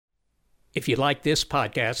If you like this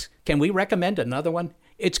podcast, can we recommend another one?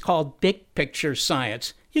 It's called Big Picture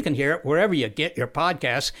Science. You can hear it wherever you get your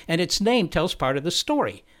podcasts, and its name tells part of the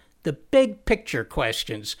story. The big picture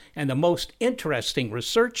questions and the most interesting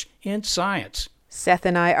research in science. Seth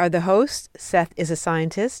and I are the hosts. Seth is a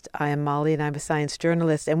scientist. I am Molly, and I'm a science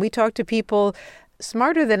journalist. And we talk to people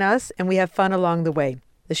smarter than us, and we have fun along the way.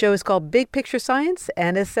 The show is called Big Picture Science,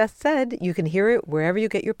 and as Seth said, you can hear it wherever you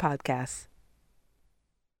get your podcasts.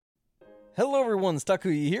 Hello everyone,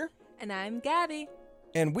 Stakuyi here. And I'm Gabby.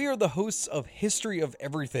 And we are the hosts of History of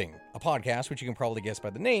Everything, a podcast which you can probably guess by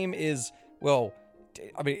the name is, well,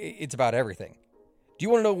 it's about everything. Do you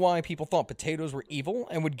want to know why people thought potatoes were evil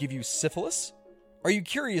and would give you syphilis? Are you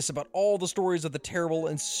curious about all the stories of the terrible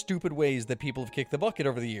and stupid ways that people have kicked the bucket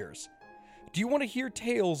over the years? Do you want to hear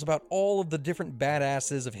tales about all of the different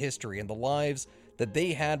badasses of history and the lives that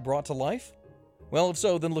they had brought to life? Well, if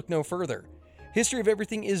so, then look no further. History of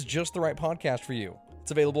Everything is just the right podcast for you.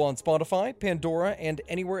 It's available on Spotify, Pandora, and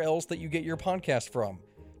anywhere else that you get your podcast from.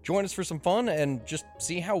 Join us for some fun and just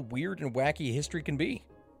see how weird and wacky history can be.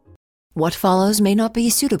 What follows may not be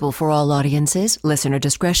suitable for all audiences. Listener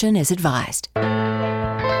discretion is advised.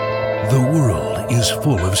 The world is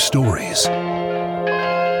full of stories.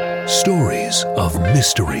 Stories of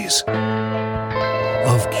mysteries,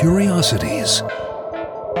 of curiosities,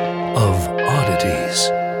 of oddities.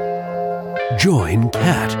 Join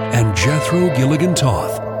Kat and Jethro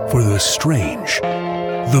Gilligan-Toth for the strange,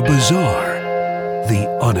 the bizarre, the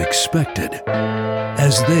unexpected,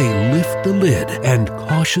 as they lift the lid and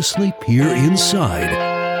cautiously peer inside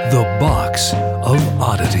the box of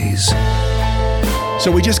oddities.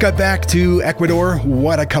 So we just got back to Ecuador.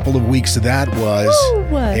 What a couple of weeks that was.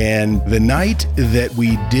 Ooh. And the night that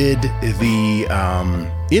we did the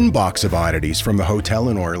inbox of oddities from the hotel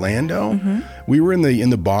in Orlando, we were in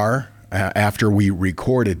the bar after we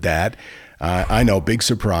recorded that. I know, big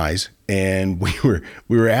surprise. And we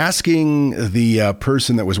were asking the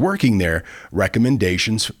person that was working there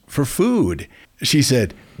recommendations for food. She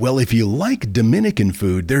said, well, if you like Dominican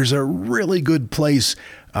food, there's a really good place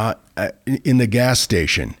in the gas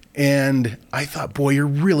station. And I thought, boy, you're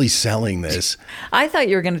really selling this. I thought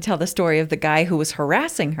you were going to tell the story of the guy who was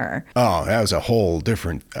harassing her. Oh, that was a whole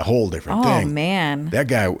different thing. Oh, man. That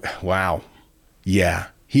guy, wow. Yeah,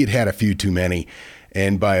 he had had a few too many.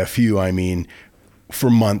 And by a few, I mean for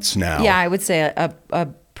months now. Yeah, I would say a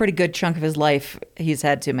pretty good chunk of his life, he's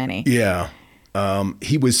had too many. Yeah.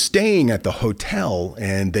 He was staying at the hotel,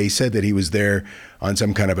 and they said that he was there on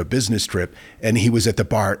some kind of a business trip, and he was at the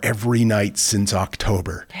bar every night since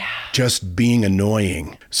October, just being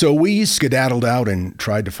annoying. So we skedaddled out and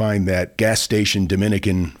tried to find that gas station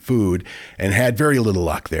Dominican food and had very little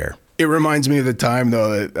luck there. It reminds me of the time,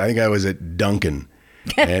 though, I think I was at Dunkin',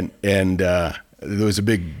 and there was a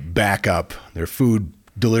big backup. Their food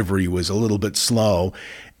delivery was a little bit slow,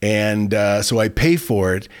 and so I pay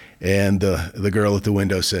for it, and the girl at the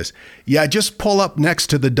window says, yeah, just pull up next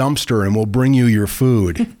to the dumpster and we'll bring you your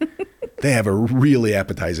food. They have a really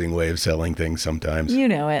appetizing way of selling things sometimes. You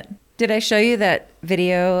know it. Did I show you that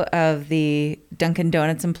video of the Dunkin'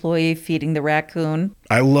 Donuts employee feeding the raccoon?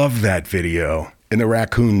 I love that video. And the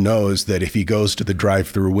raccoon knows that if he goes to the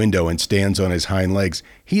drive-thru window and stands on his hind legs,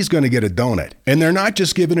 he's going to get a donut. And they're not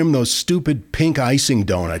just giving him those stupid pink icing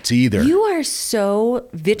donuts either. You are so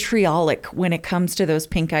vitriolic when it comes to those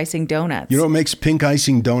pink icing donuts. You know what makes pink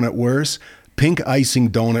icing donut worse? Pink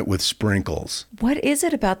icing donut with sprinkles. What is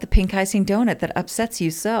it about the pink icing donut that upsets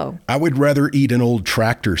you so? I would rather eat an old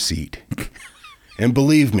tractor seat. And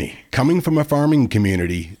believe me, coming from a farming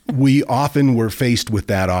community, we often were faced with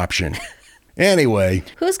that option. Anyway.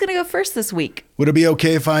 Who's going to go first this week? Would it be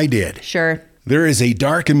okay if I did? Sure. There is a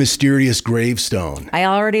dark and mysterious gravestone. I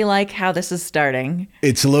already like how this is starting.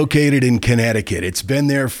 It's located in Connecticut. It's been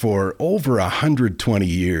there for over 120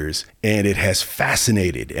 years, and it has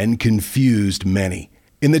fascinated and confused many.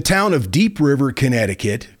 In the town of Deep River,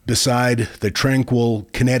 Connecticut, beside the tranquil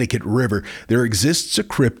Connecticut River, there exists a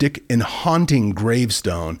cryptic and haunting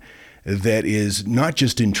gravestone that is not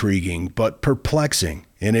just intriguing, but perplexing.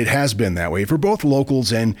 And it has been that way for both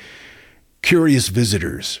locals and curious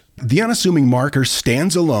visitors. The unassuming marker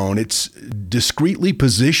stands alone. It's discreetly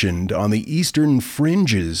positioned on the eastern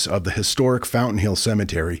fringes of the historic Fountain Hill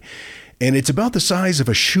Cemetery. And it's about the size of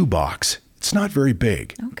a shoebox. It's not very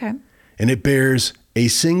big. Okay. And it bears a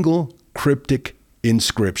single cryptic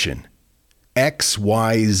inscription,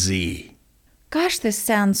 XYZ. Gosh, this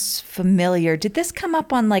sounds familiar. Did this come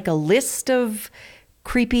up on like a list of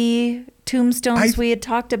creepy tombstones we had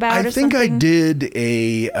talked about or something? I think I did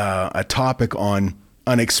a topic on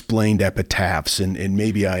unexplained epitaphs, and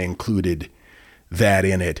maybe I included that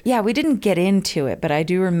in it. Yeah, we didn't get into it, but I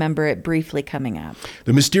do remember it briefly coming up.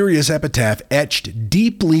 The mysterious epitaph, etched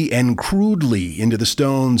deeply and crudely into the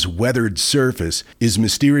stone's weathered surface, is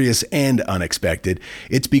mysterious and unexpected.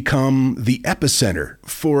 It's become the epicenter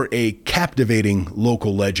for a captivating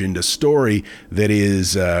local legend, a story that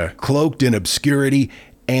is cloaked in obscurity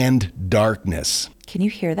and darkness. Can you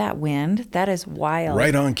hear that wind? That is wild.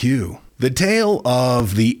 Right on cue. The tale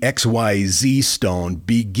of the XYZ stone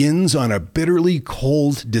begins on a bitterly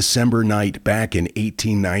cold December night back in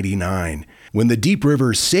 1899, when the Deep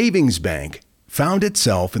River Savings Bank found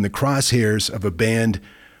itself in the crosshairs of a band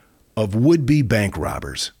of would-be bank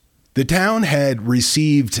robbers. The town had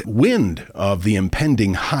received wind of the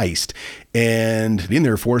impending heist, and in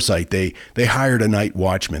their foresight, they hired a night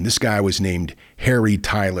watchman. This guy was named Harry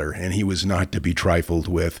Tyler, and he was not to be trifled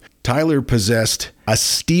with. Tyler possessed a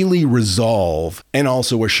steely resolve and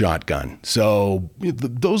also a shotgun. So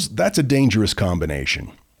that's a dangerous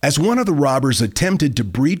combination. As one of the robbers attempted to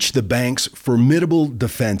breach the bank's formidable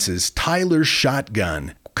defenses, Tyler's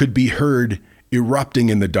shotgun could be heard erupting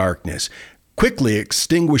in the darkness, quickly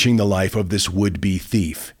extinguishing the life of this would-be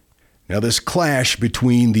thief. Now, this clash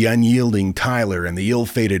between the unyielding Tyler and the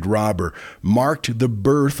ill-fated robber marked the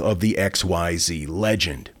birth of the XYZ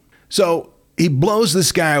legend. So, he blows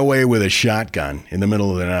this guy away with a shotgun in the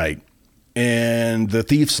middle of the night, and the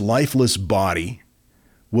thief's lifeless body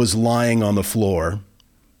was lying on the floor.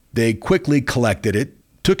 They quickly collected it,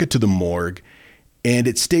 took it to the morgue, and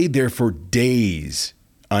it stayed there for days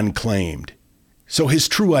unclaimed. So his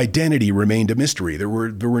true identity remained a mystery. There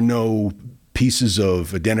were no pieces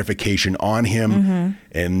of identification on him,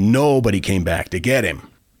 and nobody came back to get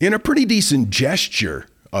him. In a pretty decent gesture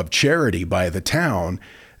of charity by the town,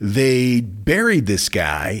 they buried this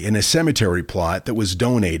guy in a cemetery plot that was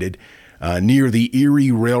donated near the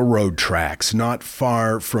Erie Railroad tracks, not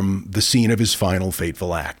far from the scene of his final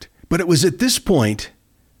fateful act. But it was at this point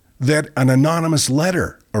that an anonymous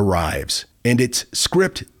letter arrives, and its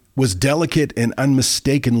script was delicate and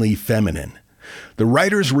unmistakably feminine. The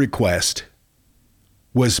writer's request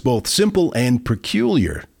was both simple and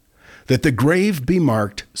peculiar, that the grave be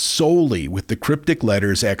marked solely with the cryptic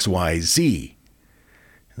letters XYZ.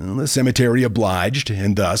 Well, the cemetery obliged,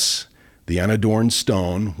 and thus the unadorned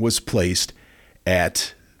stone was placed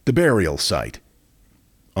at the burial site,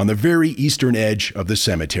 on the very eastern edge of the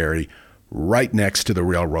cemetery, right next to the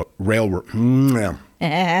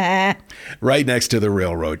right next to the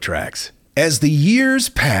railroad tracks. As the years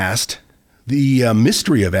passed, the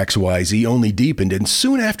mystery of XYZ only deepened, and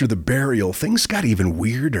soon after the burial, things got even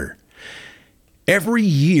weirder. Every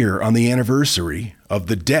year on the anniversary of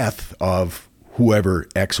the death of whoever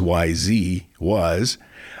XYZ was,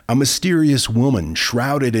 a mysterious woman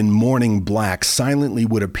shrouded in mourning black silently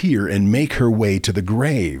would appear and make her way to the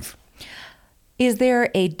grave. Is there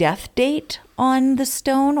a death date on the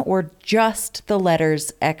stone or just the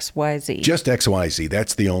letters XYZ? Just XYZ.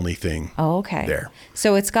 That's the only thing there.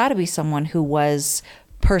 So it's got to be someone who was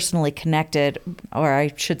personally connected, or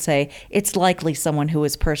I should say, it's likely someone who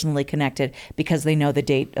was personally connected because they know the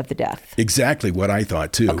date of the death. Exactly what I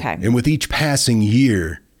thought, too. Okay. And with each passing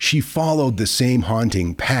year, she followed the same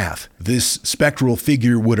haunting path. This spectral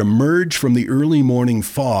figure would emerge from the early morning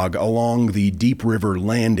fog along the Deep River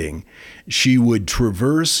landing. She would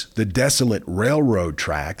traverse the desolate railroad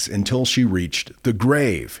tracks until she reached the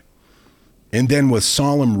grave. And then with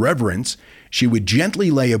solemn reverence, she would gently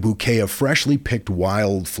lay a bouquet of freshly picked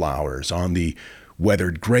wildflowers on the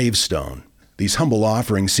weathered gravestone. These humble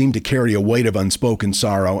offerings seemed to carry a weight of unspoken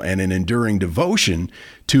sorrow and an enduring devotion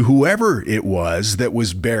to whoever it was that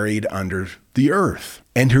was buried under the earth.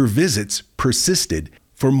 And her visits persisted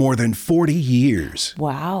for more than 40 years.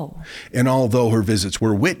 Wow. And although her visits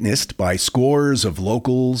were witnessed by scores of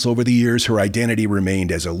locals over the years, her identity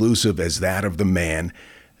remained as elusive as that of the man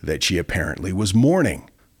that she apparently was mourning.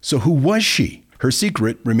 So who was she? Her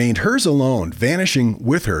secret remained hers alone, vanishing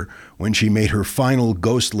with her when she made her final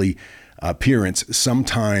ghostly appearance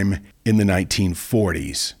sometime in the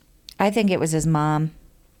 1940s. I think it was his mom.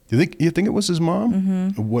 You think it was his mom?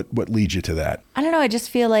 Mm-hmm. What leads you to that? I don't know. I just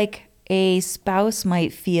feel like a spouse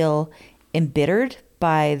might feel embittered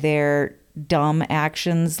by their dumb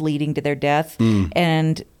actions leading to their death,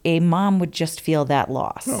 and a mom would just feel that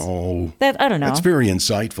loss. Oh, I don't know. That's very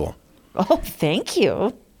insightful. Oh, thank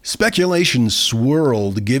you. Speculation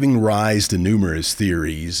swirled, giving rise to numerous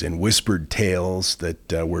theories and whispered tales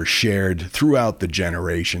that were shared throughout the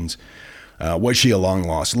generations. Was she a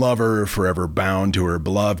long-lost lover, forever bound to her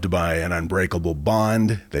beloved by an unbreakable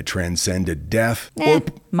bond that transcended death?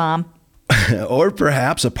 Mom. Or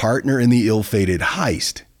perhaps a partner in the ill-fated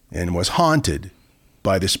heist and was haunted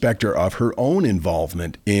by the specter of her own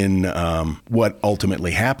involvement in what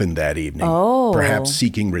ultimately happened that evening. Oh. Perhaps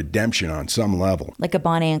seeking redemption on some level. Like a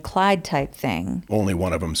Bonnie and Clyde type thing. Only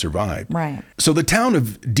one of them survived. Right. So the town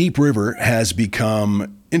of Deep River has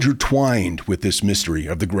become intertwined with this mystery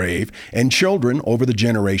of the grave, and children over the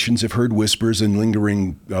generations have heard whispers and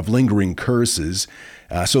lingering curses.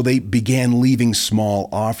 So they began leaving small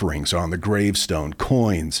offerings on the gravestone.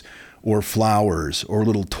 Coins or flowers or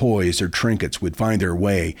little toys or trinkets would find their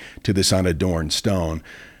way to this unadorned stone.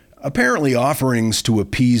 Apparently offerings to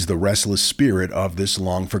appease the restless spirit of this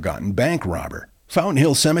long-forgotten bank robber. Fountain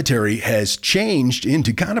Hill Cemetery has changed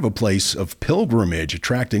into kind of a place of pilgrimage,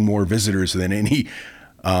 attracting more visitors than any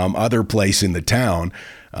other place in the town.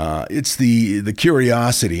 It's the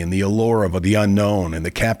curiosity and the allure of the unknown and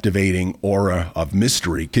the captivating aura of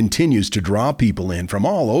mystery continues to draw people in from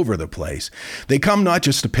all over the place. They come not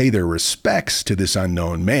just to pay their respects to this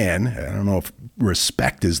unknown man. I don't know if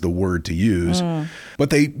respect is the word to use,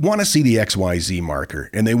 but they want to see the XYZ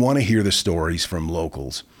marker and they want to hear the stories from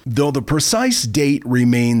locals. Though the precise date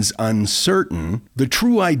remains uncertain, the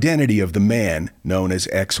true identity of the man, known as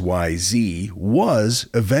XYZ, was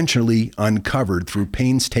eventually uncovered through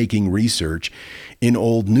painstaking research in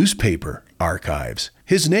old newspaper archives.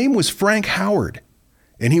 His name was Frank Howard,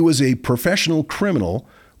 and he was a professional criminal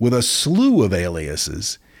with a slew of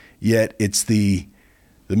aliases, yet it's the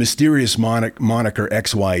mysterious moniker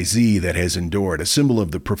XYZ that has endured, a symbol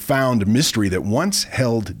of the profound mystery that once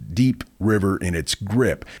held Deep River in its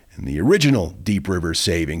grip. And the original Deep River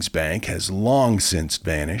Savings Bank has long since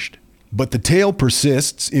vanished. But the tale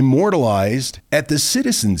persists, immortalized at the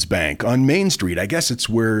Citizens Bank on Main Street. I guess it's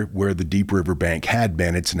where the Deep River Bank had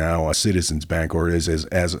been. It's now a Citizens Bank, or is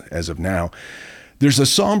as of now. There's a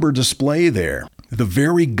somber display there. The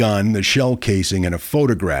very gun, the shell casing, and a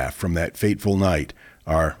photograph from that fateful night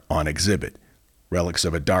are on exhibit, relics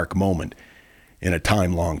of a dark moment in a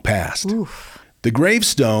time long past. Oof. The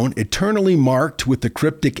gravestone, eternally marked with the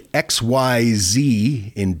cryptic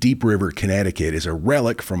XYZ in Deep River, Connecticut, is a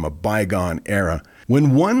relic from a bygone era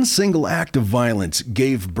when one single act of violence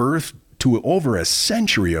gave birth to over a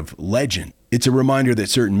century of legend. It's a reminder that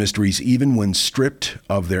certain mysteries, even when stripped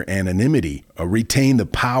of their anonymity, retain the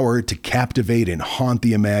power to captivate and haunt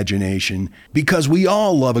the imagination, because we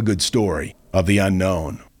all love a good story of the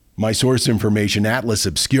unknown. My source information: Atlas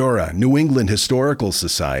Obscura, New England Historical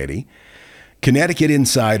Society, Connecticut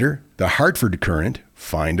Insider, The Hartford Courant,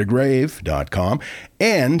 findagrave.com,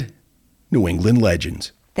 and New England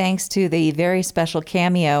Legends. Thanks to the very special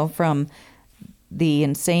cameo from the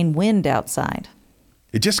insane wind outside.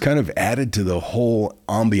 It just kind of added to the whole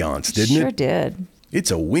ambiance, didn't it? Sure did.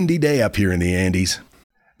 It's a windy day up here in the Andes.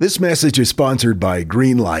 This message is sponsored by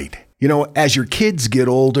Greenlight. You know, as your kids get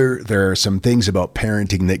older, there are some things about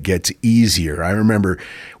parenting that gets easier. I remember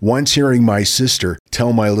once hearing my sister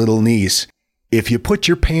tell my little niece, "If you put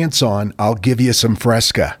your pants on, I'll give you some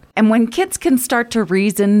Fresca." And when kids can start to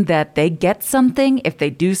reason that they get something if they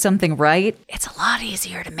do something right, it's a lot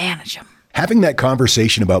easier to manage them. Having that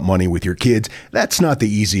conversation about money with your kids, that's not the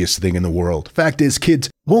easiest thing in the world. Fact is, kids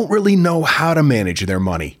won't really know how to manage their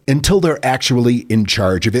money until they're actually in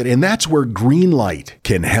charge of it, and that's where Greenlight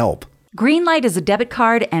can help. Greenlight is a debit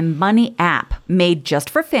card and money app made just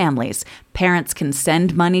for families. Parents can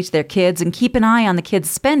send money to their kids and keep an eye on the kids'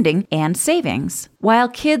 spending and savings, while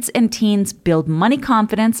kids and teens build money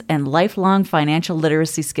confidence and lifelong financial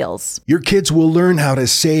literacy skills. Your kids will learn how to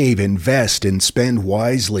save, invest, and spend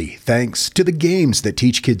wisely thanks to the games that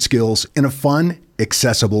teach kids skills in a fun,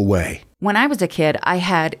 accessible way. When I was a kid, I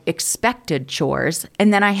had expected chores,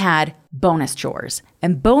 and then I had bonus chores.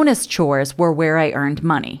 And bonus chores were where I earned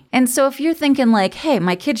money. And so if you're thinking like, hey,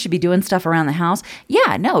 my kid should be doing stuff around the house,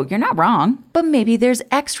 yeah, no, you're not wrong. But maybe there's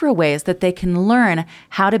extra ways that they can learn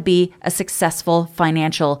how to be a successful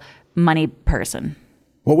financial money person.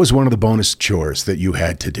 What was one of the bonus chores that you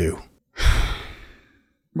had to do?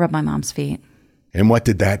 Rub my mom's feet. And what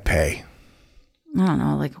did that pay? I don't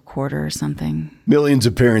know, like a quarter or something. Millions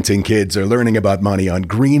of parents and kids are learning about money on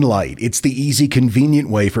Greenlight. It's the easy, convenient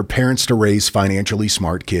way for parents to raise financially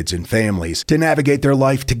smart kids and families to navigate their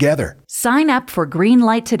life together. Sign up for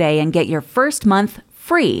Greenlight today and get your first month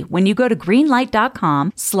free when you go to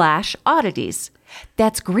greenlight.com/oddities.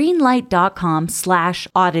 That's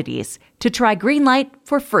greenlight.com/oddities to try Greenlight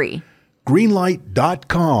for free.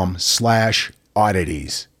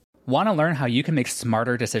 Greenlight.com/oddities. Want to learn how you can make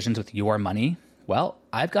smarter decisions with your money? Well,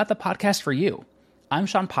 I've got the podcast for you. I'm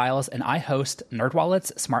Sean Piles, and I host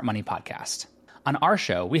NerdWallet's Smart Money Podcast. On our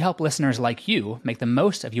show, we help listeners like you make the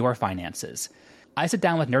most of your finances. I sit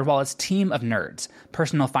down with NerdWallet's team of nerds,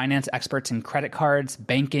 personal finance experts in credit cards,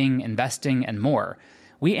 banking, investing, and more.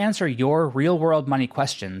 We answer your real-world money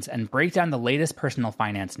questions and break down the latest personal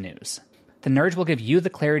finance news. The nerds will give you the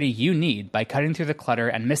clarity you need by cutting through the clutter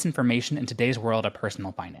and misinformation in today's world of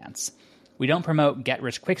personal finance. We don't promote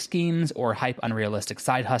get-rich-quick schemes or hype unrealistic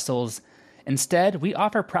side hustles. Instead, we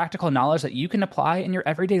offer practical knowledge that you can apply in your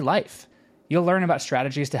everyday life. You'll learn about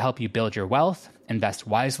strategies to help you build your wealth, invest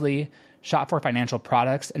wisely, shop for financial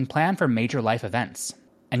products, and plan for major life events.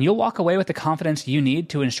 And you'll walk away with the confidence you need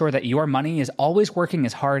to ensure that your money is always working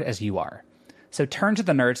as hard as you are. So turn to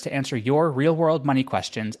the nerds to answer your real-world money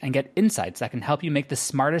questions and get insights that can help you make the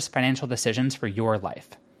smartest financial decisions for your life.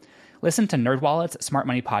 Listen to NerdWallet's Smart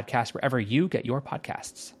Money Podcast wherever you get your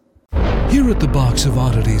podcasts. Here at the Box of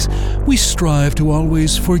Oddities, we strive to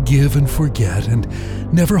always forgive and forget and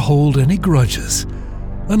never hold any grudges.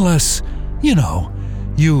 Unless,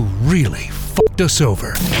 you really fucked us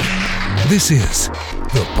over. This is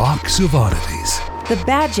the Box of Oddities. The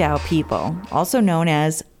Bajau people, also known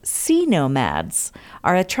as sea nomads,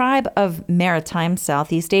 are a tribe of maritime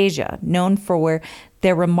Southeast Asia, known for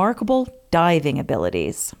their remarkable diving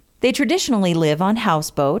abilities. They traditionally live on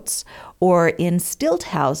houseboats or in stilt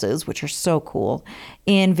houses, which are so cool,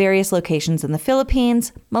 in various locations in the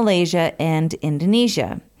Philippines, Malaysia, and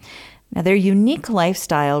Indonesia. Now, their unique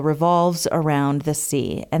lifestyle revolves around the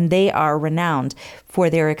sea, and they are renowned for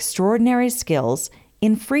their extraordinary skills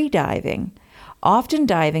in free diving, often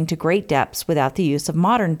diving to great depths without the use of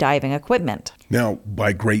modern diving equipment. Now,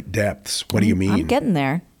 by great depths, what do you mean? I'm getting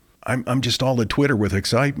there. I'm just all a Twitter with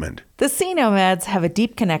excitement. The sea nomads have a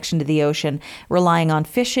deep connection to the ocean, relying on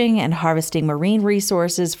fishing and harvesting marine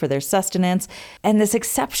resources for their sustenance, and this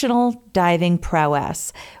exceptional diving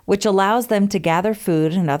prowess, which allows them to gather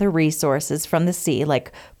food and other resources from the sea,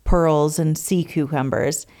 like pearls and sea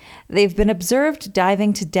cucumbers. They've been observed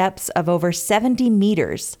diving to depths of over 70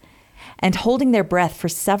 meters and holding their breath for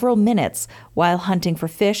several minutes while hunting for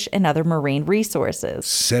fish and other marine resources.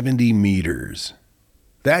 70 meters.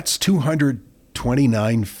 That's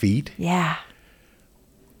 229 feet? Yeah.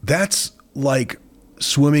 That's like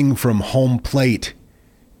swimming from home plate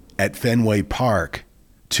at Fenway Park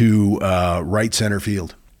to right center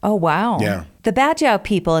field. Oh, wow. Yeah. The Bajau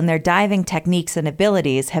people and their diving techniques and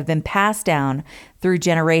abilities have been passed down through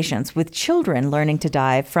generations, with children learning to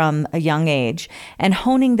dive from a young age and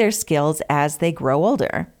honing their skills as they grow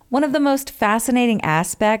older. One of the most fascinating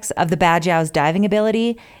aspects of the Bajau's diving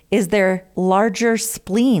ability is their larger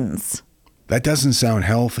spleens. That doesn't sound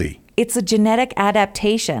healthy. It's a genetic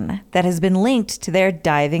adaptation that has been linked to their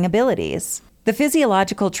diving abilities. The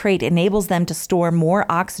physiological trait enables them to store more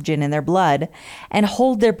oxygen in their blood and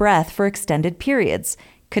hold their breath for extended periods,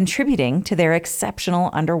 contributing to their exceptional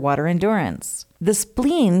underwater endurance. The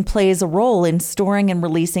spleen plays a role in storing and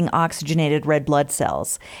releasing oxygenated red blood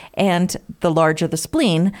cells, and the larger the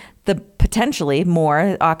spleen, the potentially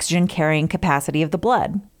more oxygen carrying capacity of the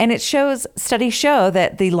blood. And studies show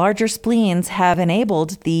that the larger spleens have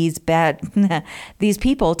enabled these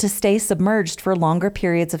people to stay submerged for longer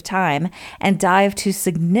periods of time and dive to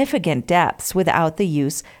significant depths without the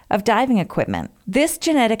use of diving equipment. This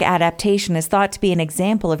genetic adaptation is thought to be an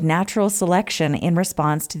example of natural selection in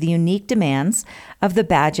response to the unique demands of the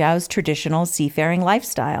Bajau's traditional seafaring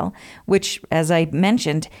lifestyle, which, as I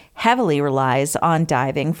mentioned, heavily relies on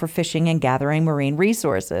diving for fishing and gathering marine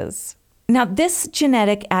resources. Now, this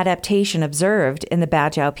genetic adaptation observed in the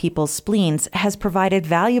Bajau people's spleens has provided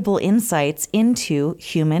valuable insights into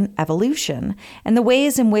human evolution and the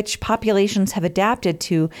ways in which populations have adapted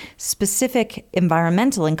to specific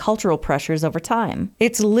environmental and cultural pressures over time.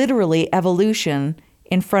 It's literally evolution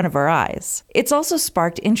in front of our eyes. It's also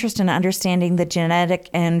sparked interest in understanding the genetic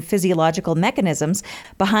and physiological mechanisms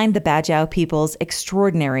behind the Bajau people's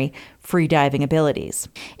extraordinary free-diving abilities.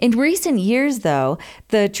 In recent years, though,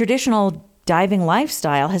 the traditional diving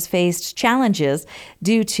lifestyle has faced challenges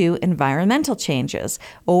due to environmental changes,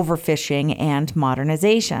 overfishing, and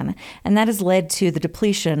modernization. And that has led to the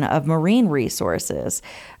depletion of marine resources.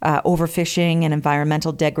 Overfishing and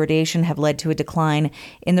environmental degradation have led to a decline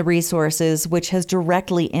in the resources, which has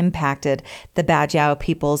directly impacted the Bajau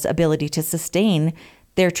people's ability to sustain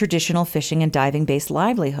their traditional fishing and diving-based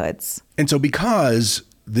livelihoods. And so because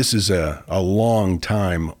this is a long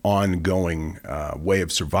time ongoing way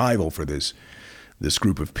of survival for this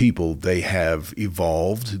group of people, they have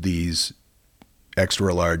evolved these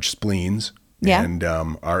extra large spleens and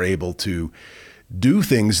are able to do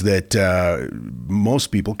things that most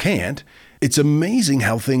people can't. It's amazing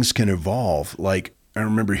how things can evolve. Like, I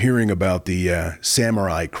remember hearing about the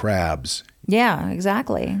samurai crabs. Yeah,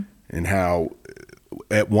 exactly. And how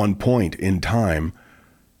at one point in time,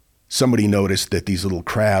 somebody noticed that these little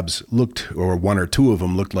crabs looked, or one or two of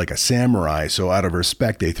them looked like a samurai. So out of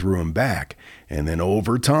respect, they threw them back. And then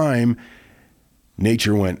over time,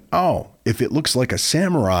 nature went, oh, if it looks like a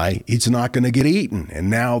samurai, it's not going to get eaten. And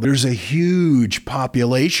now there's a huge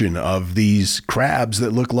population of these crabs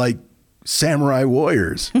that look like samurai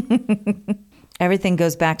warriors. Everything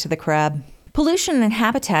goes back to the crab. Pollution and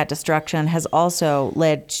habitat destruction has also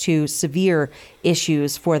led to severe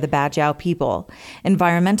issues for the Bajau people.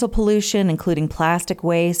 Environmental pollution, including plastic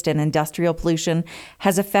waste and industrial pollution,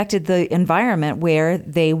 has affected the environment where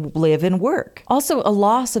they live and work. Also, a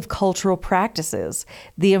loss of cultural practices.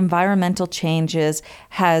 The environmental changes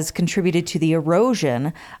has contributed to the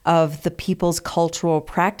erosion of the people's cultural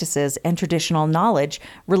practices and traditional knowledge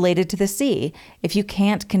related to the sea. If you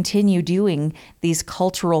can't continue doing these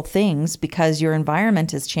cultural things because your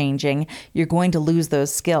environment is changing, you're going to lose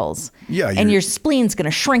those skills. Yeah, and your spleen's going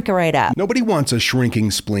to shrink right up. Nobody wants a shrinking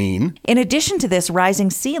spleen. In addition to this, rising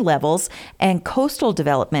sea levels and coastal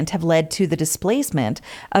development have led to the displacement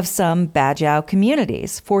of some Bajau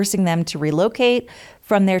communities, forcing them to relocate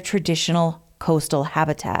from their traditional coastal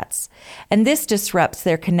habitats. And this disrupts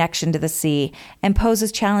their connection to the sea and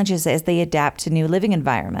poses challenges as they adapt to new living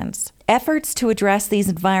environments. Efforts to address these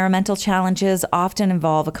environmental challenges often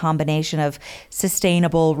involve a combination of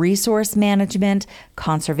sustainable resource management,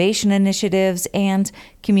 conservation initiatives, and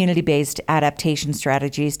community-based adaptation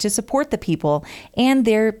strategies to support the people and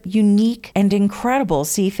their unique and incredible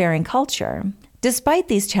seafaring culture. Despite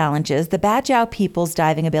these challenges, the Bajau people's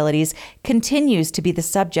diving abilities continues to be the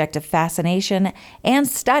subject of fascination and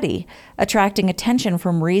study, attracting attention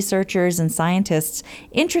from researchers and scientists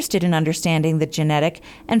interested in understanding the genetic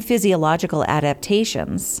and physiological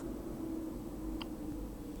adaptations.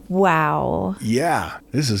 Wow. Yeah,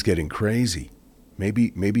 this is getting crazy.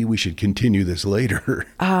 Maybe we should continue this later.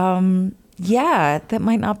 Yeah, that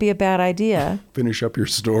might not be a bad idea. Finish up your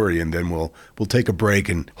story and then we'll take a break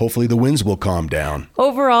and hopefully the winds will calm down.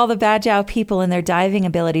 Overall, the Bajau people and their diving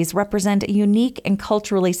abilities represent a unique and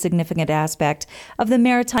culturally significant aspect of the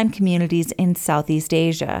maritime communities in Southeast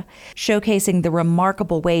Asia, showcasing the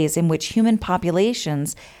remarkable ways in which human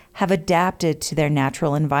populations have adapted to their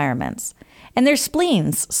natural environments. And their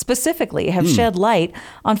spleens, specifically, have shed light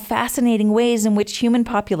on fascinating ways in which human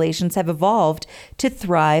populations have evolved to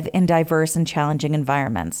thrive in diverse and challenging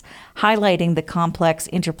environments, highlighting the complex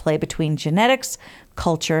interplay between genetics,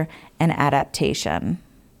 culture, and adaptation.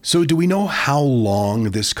 So do we know how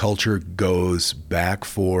long this culture goes back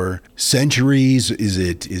for? Centuries? Is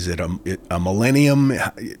it a millennium?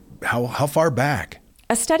 How far back?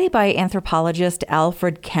 A study by anthropologist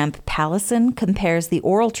Alfred Kemp Pallison compares the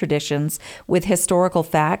oral traditions with historical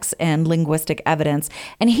facts and linguistic evidence,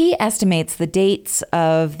 and he estimates the dates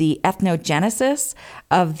of the ethnogenesis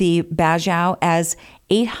of the Bajau as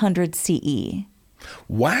 800 CE.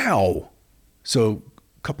 Wow. So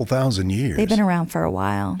a couple thousand years. They've been around for a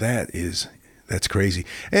while. That's crazy.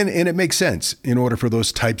 And it makes sense in order for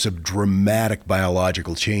those types of dramatic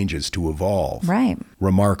biological changes to evolve. Right.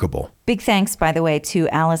 Remarkable. Big thanks, by the way, to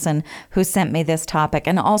Allison, who sent me this topic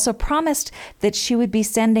and also promised that she would be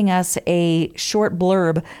sending us a short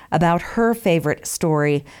blurb about her favorite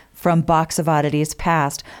story from Box of Oddities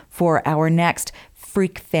past for our next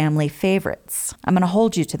Freak Family Favorites. I'm going to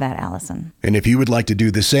hold you to that, Allison. And if you would like to do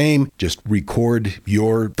the same, just record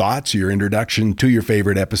your thoughts, your introduction to your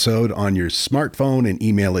favorite episode on your smartphone and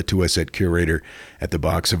email it to us at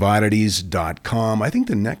curator@theboxofoddities.com. I think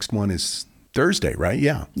the next one is Thursday, right?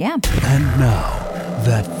 Yeah. Yeah. And now,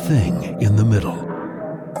 that thing in the middle.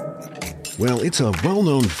 Well, it's a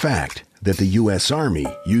well-known fact that the U.S. Army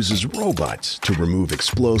uses robots to remove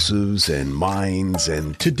explosives and mines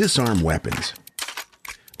and to disarm weapons.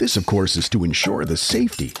 This, of course, is to ensure the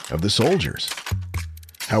safety of the soldiers.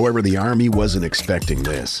 However, the Army wasn't expecting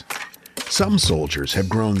this. Some soldiers have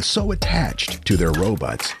grown so attached to their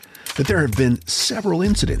robots that there have been several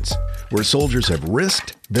incidents where soldiers have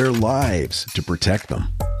risked their lives to protect them.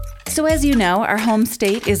 So as you know, our home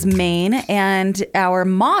state is Maine, and our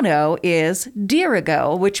motto is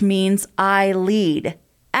Dirigo, which means I lead.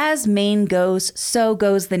 As Maine goes, so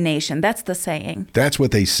goes the nation. That's the saying. That's what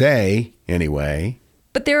they say, anyway.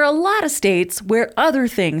 But there are a lot of states where other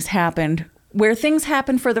things happened, where things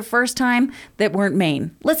happened for the first time that weren't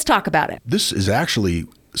Maine. Let's talk about it. This is actually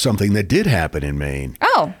something that did happen in Maine.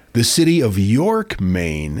 Oh. The city of York,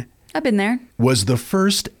 Maine, I've been there. was the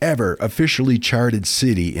first ever officially charted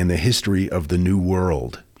city in the history of the New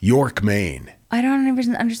World. York, Maine. I don't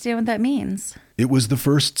even understand what that means. It was the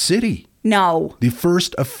first city. No. The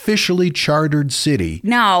first officially chartered city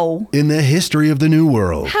No. in the history of the New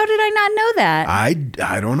World. How did I not know that?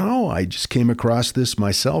 I don't know. I just came across this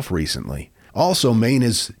myself recently. Also, Maine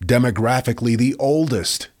is demographically the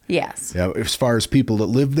oldest. Yes. Yeah, as far as people that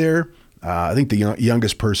live there, I think the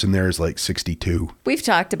youngest person there is like 62. We've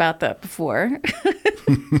talked about that before.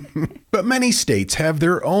 But many states have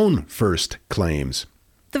their own first claims.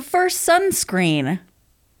 The first sunscreen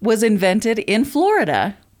was invented in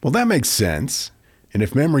Florida. Well, that makes sense. And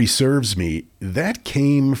if memory serves me, that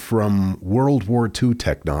came from World War II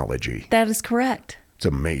technology. That is correct. It's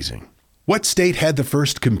amazing. What state had the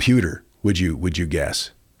first computer, would you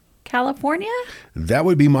guess? California? That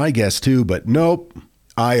would be my guess too, but nope.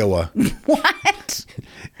 Iowa. What?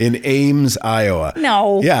 In Ames, Iowa.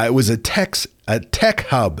 No. Yeah, it was a tech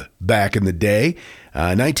hub back in the day.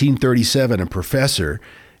 1937, a professor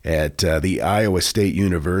at the Iowa State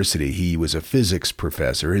University. He was a physics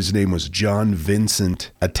professor. His name was John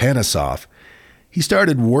Vincent Atanasoff. He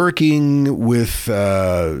started working with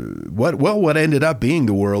what ended up being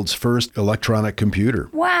the world's first electronic computer.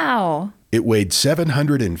 Wow. It weighed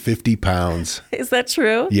 750 pounds. Is that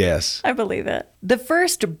true? Yes. I believe it. The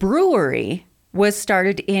first brewery was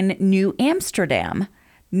started in New Amsterdam,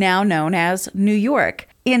 now known as New York,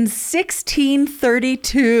 in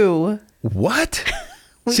 1632. What?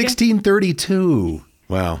 1632.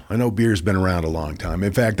 Wow, I know beer's been around a long time.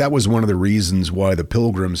 In fact, that was one of the reasons why the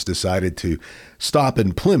Pilgrims decided to stop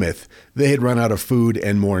in Plymouth. They had run out of food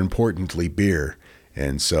and, more importantly, beer.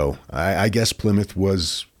 And so I guess Plymouth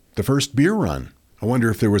was the first beer run. I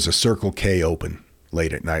wonder if there was a Circle K open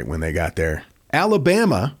late at night when they got there.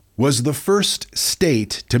 Alabama was the first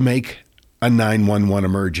state to make a 911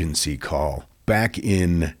 emergency call back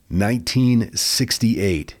in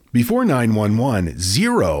 1968. Before 911,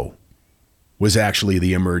 0 was actually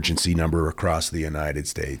the emergency number across the United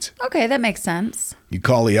States. Okay, that makes sense. You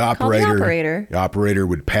call the operator. Call the operator. The operator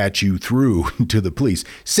would patch you through to the police.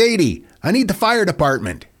 Sadie, I need the fire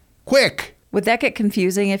department. Quick. Would that get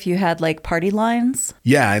confusing if you had like party lines?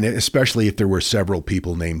 Yeah, and especially if there were several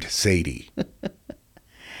people named Sadie.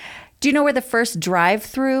 Do you know where the first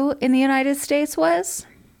drive-through in the United States was?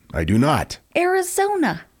 I do not.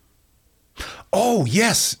 Arizona. Oh,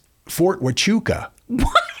 yes. Fort Huachuca. What?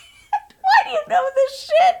 Why do you know this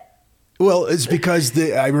shit? Well, it's because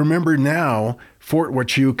I remember now Fort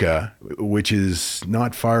Huachuca, which is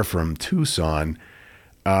not far from Tucson,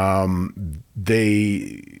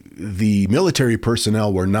 the military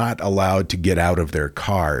personnel were not allowed to get out of their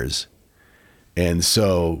cars. And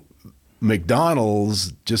so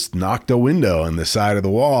McDonald's just knocked a window on the side of the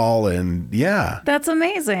wall, and yeah. That's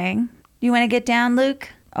amazing. You want to get down, Luke?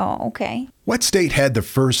 Oh, okay. What state had the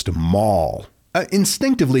first mall?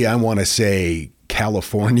 Instinctively, I want to say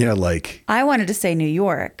California, like... I wanted to say New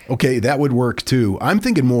York. Okay, that would work too. I'm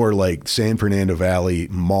thinking more like San Fernando Valley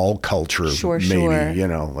mall culture, maybe, you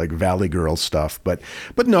know, like Valley Girl stuff. But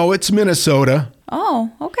no, it's Minnesota. Oh,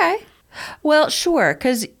 okay. Well, sure,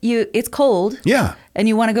 because it's cold. Yeah. And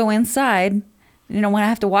you want to go inside. You don't want to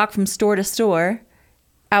have to walk from store to store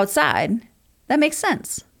outside. That makes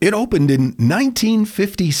sense. It opened in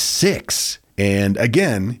 1956. And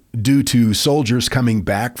again, due to soldiers coming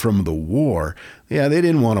back from the war, yeah, they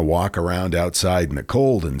didn't want to walk around outside in the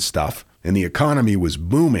cold and stuff. And the economy was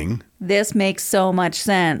booming. This makes so much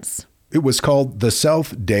sense. It was called the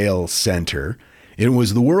Southdale Center. It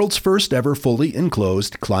was the world's first ever fully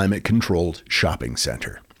enclosed, climate-controlled shopping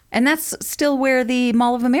center. And that's still where the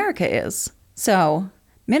Mall of America is. So,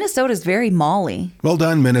 Minnesota's very mall-y. Well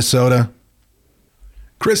done, Minnesota.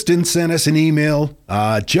 Kristen sent us an email,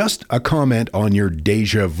 just a comment on your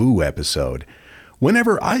deja vu episode.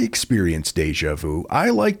 Whenever I experience deja vu,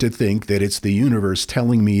 I like to think that it's the universe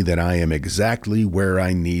telling me that I am exactly where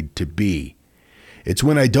I need to be. It's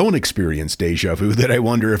when I don't experience deja vu that I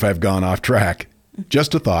wonder if I've gone off track.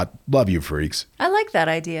 Just a thought. Love you, freaks. I like that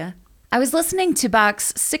idea. I was listening to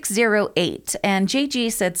Box 608, and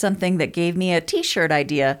JG said something that gave me a t-shirt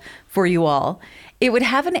idea for you all. It would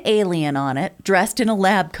have an alien on it, dressed in a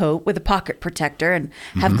lab coat with a pocket protector and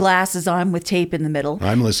have glasses on with tape in the middle.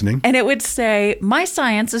 I'm listening. And it would say, "My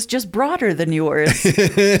science is just broader than yours,"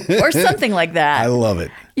 or something like that. I love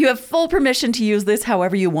it. You have full permission to use this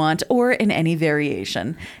however you want or in any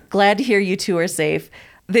variation. Glad to hear you two are safe.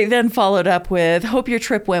 They then followed up with, "Hope your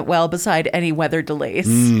trip went well beside any weather delays."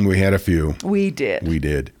 We had a few. We did. We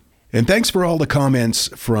did. And thanks for all the comments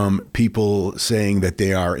from people saying that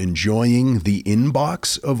they are enjoying the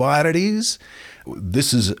inbox of oddities.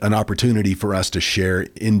 This is an opportunity for us to share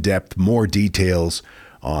in-depth more details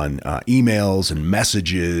on emails and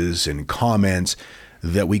messages and comments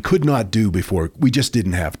that we could not do before. We just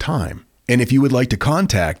didn't have time. And if you would like to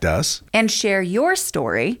contact us and share your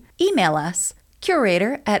story, email us,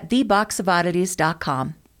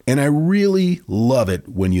 curator@theboxofoddities.com. And I really love it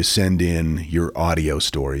when you send in your audio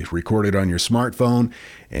stories, record it on your smartphone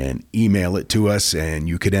and email it to us, and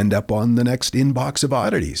you could end up on the next Inbox of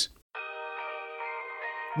Oddities.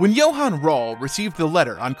 When Johann Rall received the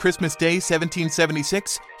letter on Christmas Day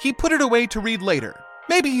 1776, he put it away to read later.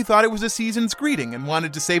 Maybe he thought it was a season's greeting and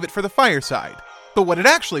wanted to save it for the fireside. But what it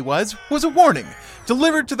actually was a warning,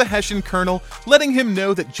 delivered to the Hessian colonel, letting him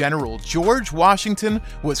know that General George Washington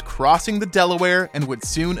was crossing the Delaware and would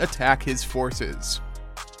soon attack his forces.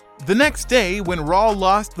 The next day, when Rall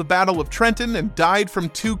lost the Battle of Trenton and died from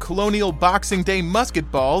 2 colonial Boxing Day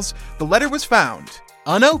musket balls, the letter was found,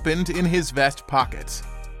 unopened, in his vest pocket.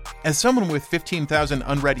 As someone with 15,000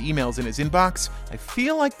 unread emails in his inbox, I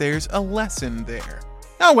feel like there's a lesson there.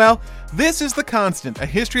 Oh well, this is The Constant, a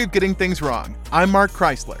history of getting things wrong. I'm Mark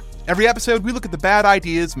Chrysler. Every episode, we look at the bad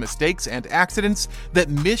ideas, mistakes, and accidents that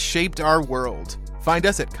misshaped our world. Find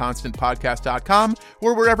us at constantpodcast.com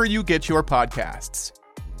or wherever you get your podcasts.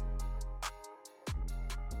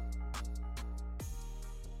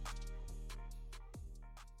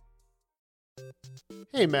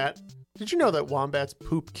 Hey Matt, did you know that wombats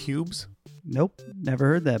poop cubes? Nope, never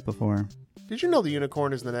heard that before. Did you know the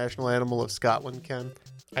unicorn is the national animal of Scotland, Ken?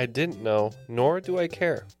 I didn't know, nor do I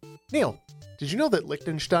care. Neil, did you know that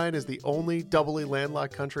Liechtenstein is the only doubly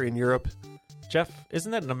landlocked country in Europe? Jeff,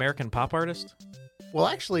 isn't that an American pop artist? Well,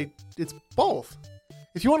 actually, it's both.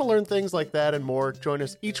 If you want to learn things like that and more, join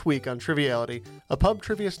us each week on Triviality, a pub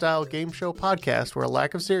trivia-style game show podcast where a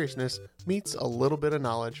lack of seriousness meets a little bit of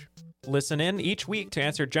knowledge. Listen in each week to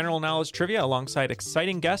answer general knowledge trivia alongside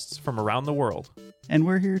exciting guests from around the world. And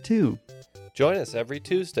we're here too. Join us every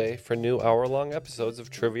Tuesday for new hour-long episodes of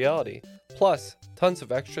Triviality, plus tons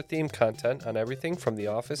of extra themed content on everything from The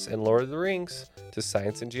Office and Lord of the Rings to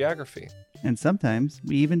science and geography. And sometimes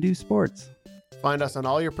we even do sports. Find us on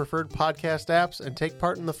all your preferred podcast apps and take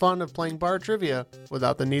part in the fun of playing bar trivia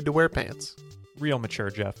without the need to wear pants. Real mature,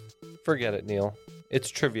 Jeff. Forget it, Neil.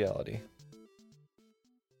 It's Triviality.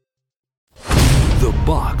 The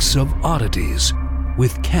Box of Oddities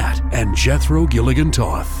with Kat and Jethro Gilligan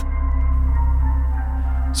Toth.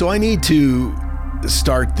 So I need to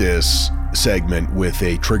start this segment with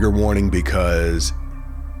a trigger warning because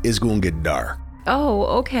it's going to get dark. Oh,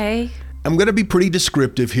 okay. I'm going to be pretty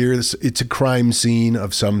descriptive here. It's a crime scene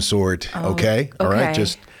of some sort. Okay? All right.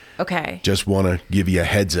 Just want to give you a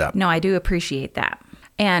heads up. No, I do appreciate that.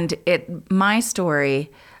 And my story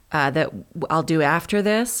that I'll do after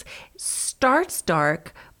this starts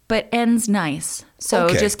dark but ends nice. So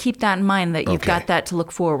just keep that in mind that you've got that to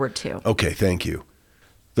look forward to. Okay, thank you.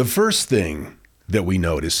 The first thing that we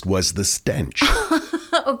noticed was the stench.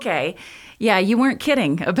 Okay. Yeah, you weren't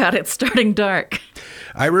kidding about it starting dark.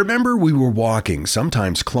 I remember we were walking,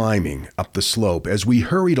 sometimes climbing, up the slope. As we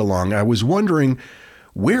hurried along, I was wondering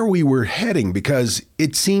where we were heading because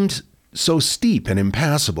it seemed so steep and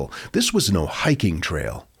impassable. This was no hiking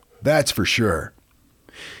trail, that's for sure.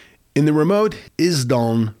 In the remote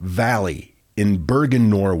Isdalen Valley in Bergen,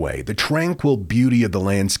 Norway, the tranquil beauty of the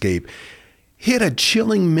landscape hid a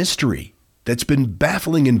chilling mystery that's been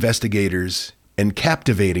baffling investigators and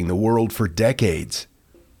captivating the world for decades.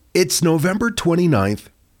 It's November 29th,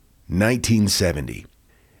 1970,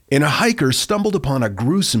 and a hiker stumbled upon a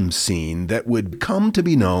gruesome scene that would come to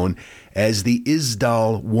be known as the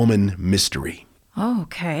Isdal Woman Mystery.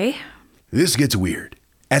 Okay. This gets weird.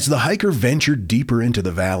 As the hiker ventured deeper into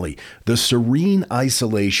the valley, the serene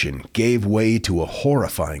isolation gave way to a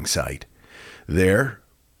horrifying sight. There,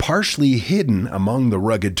 partially hidden among the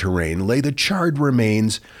rugged terrain, lay the charred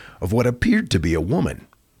remains of what appeared to be a woman.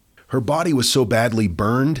 Her body was so badly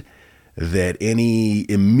burned that any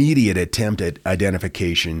immediate attempt at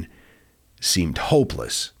identification seemed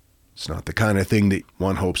hopeless. It's not the kind of thing that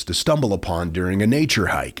one hopes to stumble upon during a nature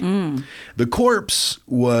hike. The corpse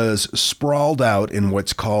was sprawled out in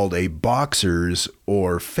what's called a boxer's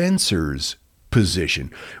or fencer's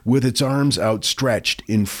position, with its arms outstretched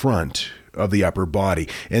in front of the upper body.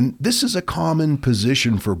 And this is a common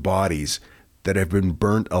position for bodies that have been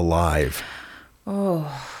burnt alive. Oh,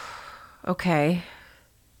 okay.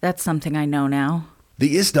 That's something I know now.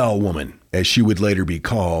 The Isdal woman, as she would later be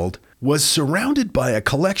called, was surrounded by a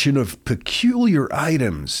collection of peculiar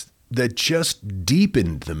items that just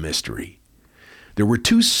deepened the mystery. There were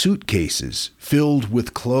 2 suitcases filled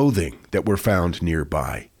with clothing that were found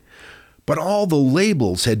nearby, but all the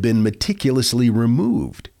labels had been meticulously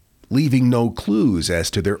removed, leaving no clues as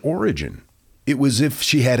to their origin. It was as if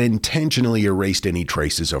she had intentionally erased any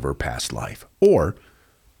traces of her past life, or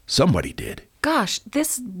somebody did. Gosh,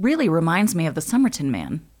 this really reminds me of the Somerton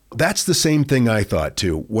Man. That's the same thing I thought,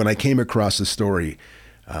 too. When I came across the story,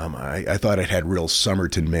 I thought it had real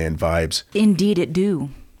Somerton Man vibes. Indeed it do.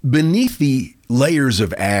 Beneath the layers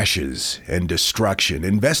of ashes and destruction,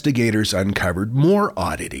 investigators uncovered more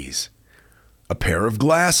oddities. A pair of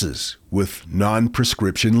glasses with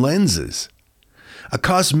non-prescription lenses, a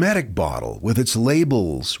cosmetic bottle with its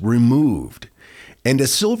labels removed, and a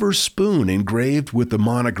silver spoon engraved with the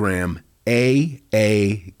monogram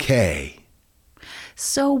AAK.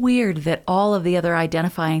 So weird that all of the other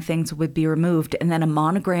identifying things would be removed and then a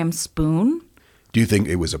monogram spoon? Do you think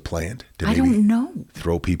it was a plant to I don't know.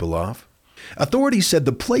 throw people off? Authorities said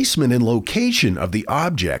the placement and location of the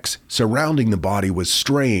objects surrounding the body was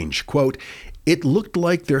strange. Quote, "It looked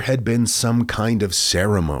like there had been some kind of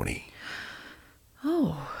ceremony."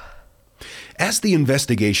 Oh. As the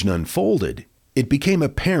investigation unfolded, it became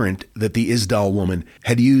apparent that the Isdal woman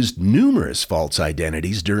had used numerous false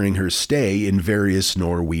identities during her stay in various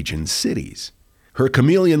Norwegian cities. Her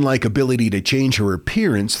chameleon-like ability to change her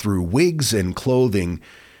appearance through wigs and clothing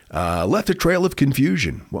left a trail of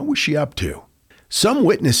confusion. What was she up to? Some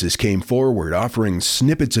witnesses came forward offering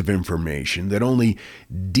snippets of information that only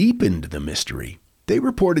deepened the mystery. They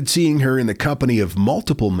reported seeing her in the company of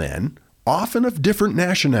multiple men, often of different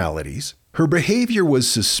nationalities. Her behavior was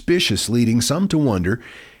suspicious, leading some to wonder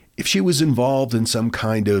if she was involved in some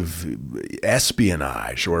kind of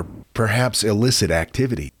espionage or perhaps illicit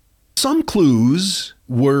activity. Some clues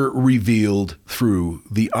were revealed through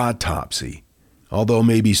the autopsy, although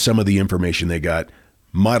maybe some of the information they got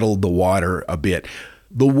muddled the water a bit.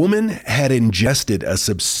 The woman had ingested a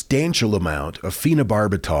substantial amount of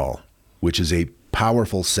phenobarbital, which is a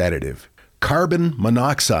powerful sedative. Carbon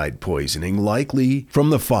monoxide poisoning, likely from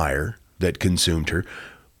the fire that consumed her,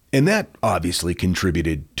 and that obviously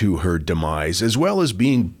contributed to her demise, as well as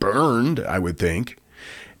being burned, I would think.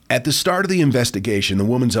 At the start of the investigation, the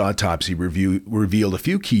woman's autopsy revealed a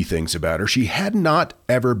few key things about her. She had not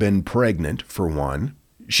ever been pregnant, for one.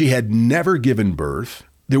 She had never given birth.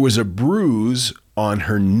 There was a bruise on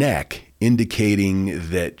her neck, indicating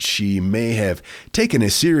that she may have taken a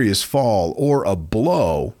serious fall or a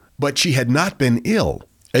blow, but she had not been ill.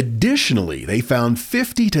 Additionally, they found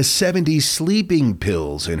 50 to 70 sleeping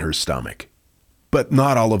pills in her stomach, but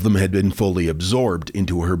not all of them had been fully absorbed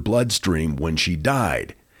into her bloodstream when she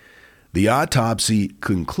died. The autopsy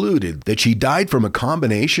concluded that she died from a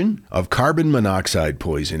combination of carbon monoxide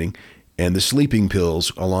poisoning and the sleeping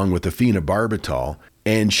pills along with the phenobarbital,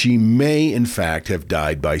 and she may in fact have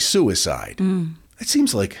died by suicide. It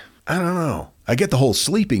seems like, I don't know. I get the whole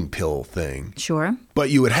sleeping pill thing. Sure. But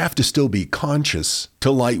you would have to still be conscious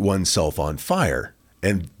to light oneself on fire.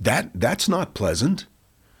 And that's not pleasant.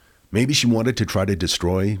 Maybe she wanted to try to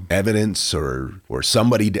destroy evidence or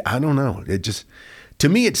somebody. I don't know. It just, to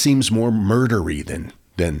me, it seems more murdery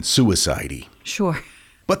than suicide-y. Sure.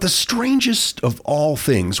 But the strangest of all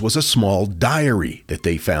things was a small diary that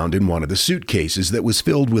they found in one of the suitcases that was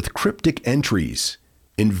filled with cryptic entries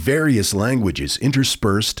in various languages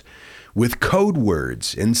interspersed with code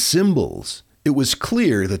words and symbols. It was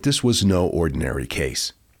clear that this was no ordinary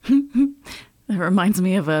case. That reminds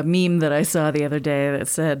me of a meme that I saw the other day that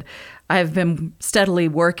said, "I've been steadily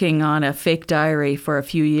working on a fake diary for a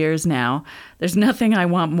few years now. There's nothing I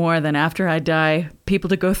want more than after I die, people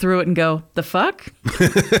to go through it and go, the fuck?"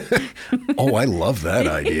 Oh, I love that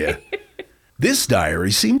idea. This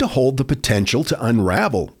diary seemed to hold the potential to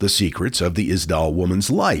unravel the secrets of the Isdal woman's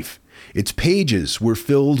life. Its pages were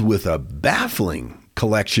filled with a baffling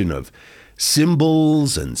collection of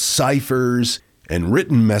symbols and ciphers and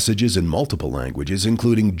written messages in multiple languages,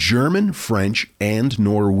 including German, French, and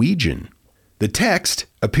Norwegian. The text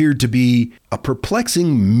appeared to be a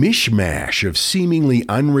perplexing mishmash of seemingly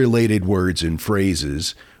unrelated words and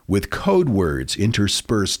phrases with code words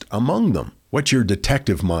interspersed among them. What's your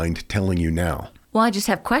detective mind telling you now? Well, I just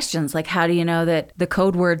have questions like, how do you know that the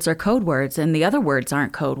code words are code words and the other words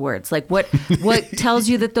aren't code words? Like, what tells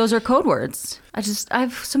you that those are code words? I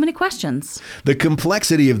have so many questions. The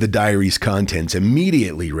complexity of the diary's contents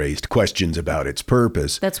immediately raised questions about its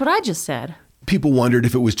purpose. That's what I just said. People wondered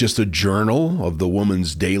if it was just a journal of the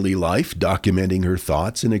woman's daily life, documenting her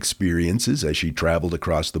thoughts and experiences as she traveled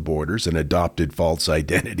across the borders and adopted false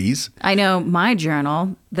identities. I know my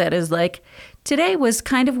journal that is like, today was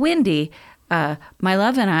kind of windy. My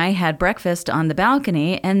love and I had breakfast on the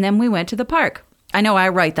balcony, and then we went to the park. I know I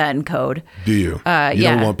write that in code. Do you? You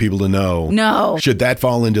yeah. don't want people to know. No. Should that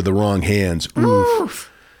fall into the wrong hands,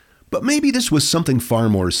 oof. But maybe this was something far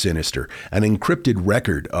more sinister, an encrypted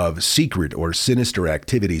record of secret or sinister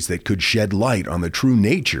activities that could shed light on the true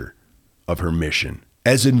nature of her mission.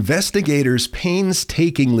 As investigators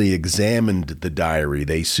painstakingly examined the diary,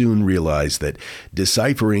 they soon realized that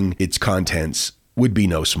deciphering its contents would be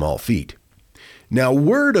no small feat. Now,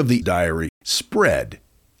 word of the diary spread,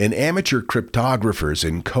 and amateur cryptographers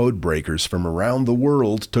and code breakers from around the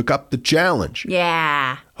world took up the challenge.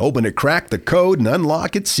 Yeah. Hoping to crack the code and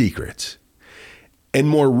unlock its secrets. And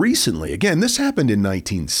more recently, again, this happened in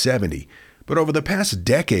 1970, but over the past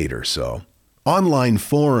decade or so, online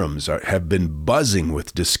forums have been buzzing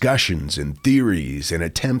with discussions and theories and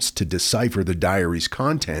attempts to decipher the diary's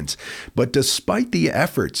contents. But despite the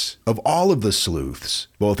efforts of all of the sleuths,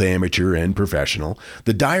 both amateur and professional,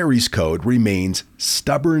 the diary's code remains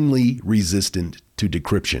stubbornly resistant to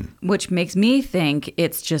decryption. Which makes me think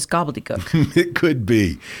it's just gobbledygook. It could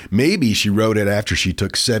be. Maybe she wrote it after she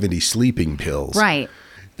took 70 sleeping pills. Right.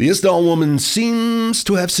 The Isdal woman seems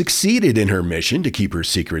to have succeeded in her mission to keep her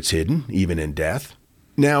secrets hidden, even in death.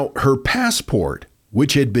 Now, her passport,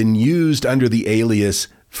 which had been used under the alias,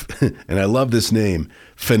 and I love this name,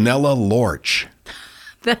 Fenella Lorch.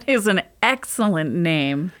 That is an excellent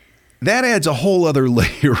name. That adds a whole other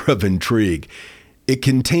layer of intrigue.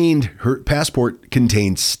 Her passport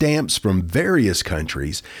contained stamps from various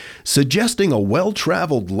countries, suggesting a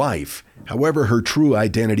well-traveled life. However, her true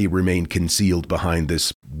identity remained concealed behind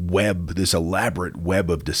this elaborate web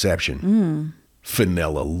of deception.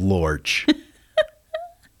 Fenella Lorch.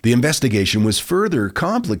 The investigation was further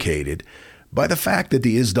complicated by the fact that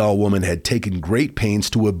the Isdal woman had taken great pains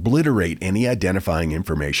to obliterate any identifying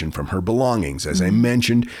information from her belongings. As I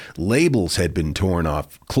mentioned, labels had been torn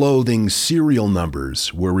off, clothing, serial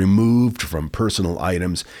numbers were removed from personal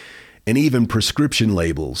items, and even prescription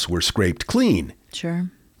labels were scraped clean.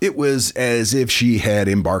 Sure. It was as if she had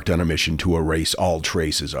embarked on a mission to erase all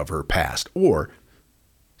traces of her past, or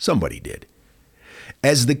somebody did.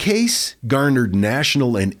 As the case garnered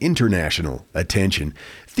national and international attention,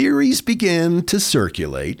 theories began to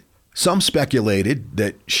circulate. Some speculated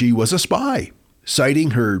that she was a spy,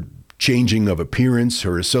 citing her changing of appearance,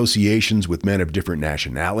 her associations with men of different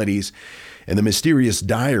nationalities, and the mysterious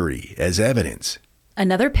diary as evidence.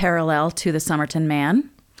 Another parallel to the Somerton Man.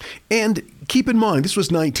 And keep in mind, this was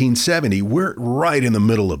 1970. We're right in the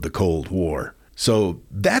middle of the Cold War. So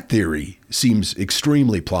that theory seems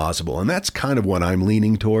extremely plausible, and that's kind of what I'm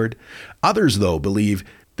leaning toward. Others, though, believe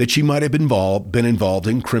that she might have been involved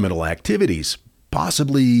in criminal activities,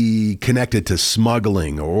 possibly connected to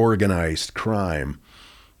smuggling or organized crime.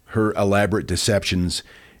 Her elaborate deceptions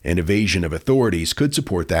and evasion of authorities could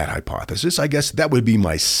support that hypothesis. I guess that would be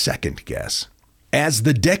my second guess. As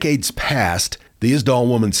the decades passed, the Isdal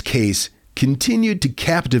woman's case continued to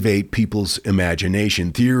captivate people's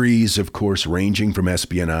imagination. Theories, of course, ranging from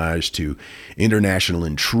espionage to international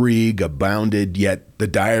intrigue abounded, yet the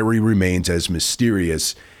diary remains as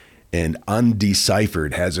mysterious and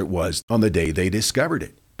undeciphered as it was on the day they discovered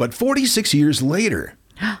it. But 46 years later,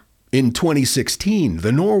 in 2016,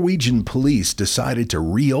 the Norwegian police decided to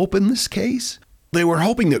reopen this case. They were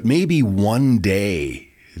hoping that maybe one day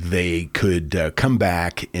they could come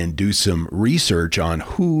back and do some research on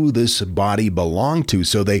who this body belonged to.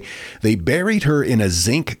 So they buried her in a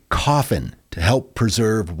zinc coffin to help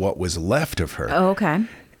preserve what was left of her. Oh, okay.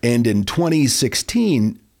 And in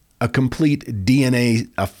 2016, a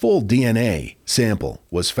full DNA sample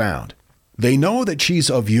was found. They know that she's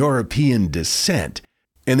of European descent,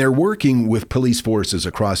 and they're working with police forces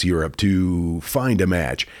across Europe to find a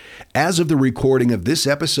match. As of the recording of this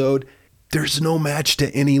episode, there's no match to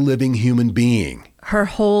any living human being. Her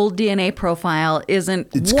whole DNA profile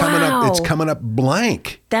isn't. It's coming up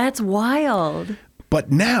blank. That's wild. But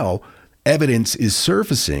now evidence is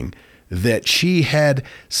surfacing that she had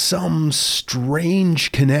some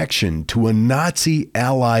strange connection to a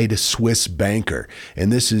Nazi-allied Swiss banker.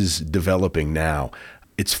 And this is developing now.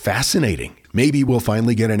 It's fascinating. Maybe we'll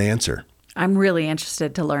finally get an answer. I'm really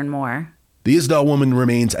interested to learn more. The Isdal woman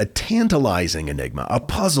remains a tantalizing enigma, a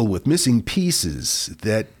puzzle with missing pieces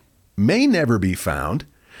that may never be found.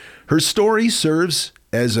 Her story serves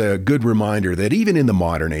as a good reminder that even in the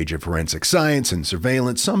modern age of forensic science and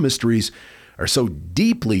surveillance, some mysteries are so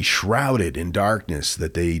deeply shrouded in darkness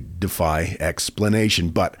that they defy explanation.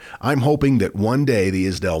 But I'm hoping that one day the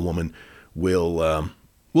Isdal woman will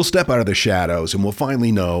step out of the shadows and we'll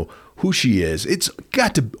finally know who she is. It's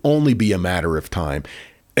got to only be a matter of time.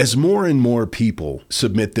 As more and more people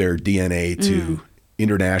submit their DNA to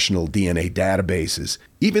international DNA databases,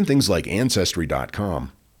 even things like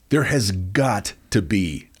Ancestry.com, there has got to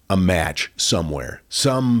be a match somewhere,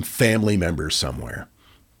 some family member somewhere.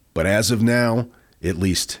 But as of now, at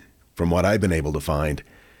least from what I've been able to find,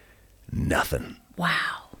 nothing.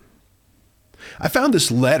 Wow. I found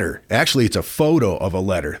this letter. Actually, it's a photo of a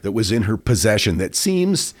letter that was in her possession that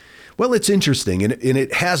seems, well, it's interesting. And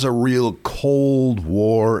it has a real Cold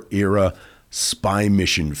War era spy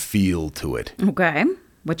mission feel to it. Okay,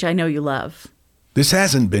 which I know you love. This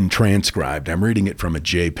hasn't been transcribed. I'm reading it from a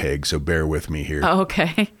JPEG, so bear with me here. Oh,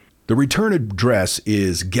 okay. The return address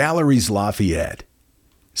is Galeries Lafayette,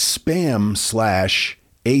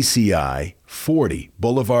 spam/ACI 40,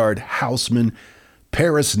 Boulevard Haussmann,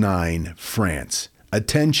 Paris 9, France.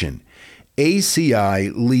 Attention,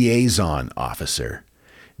 ACI Liaison Officer.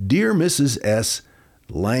 Dear Mrs. S.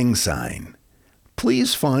 Langsine,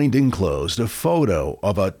 please find enclosed a photo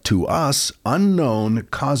of a, to us, unknown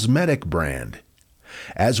cosmetic brand.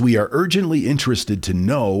 As we are urgently interested to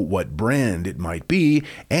know what brand it might be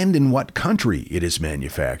and in what country it is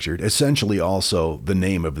manufactured, essentially also the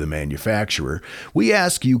name of the manufacturer, we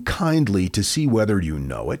ask you kindly to see whether you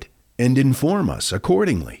know it and inform us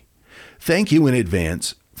accordingly. Thank you in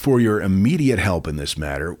advance for your immediate help in this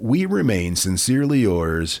matter. We remain sincerely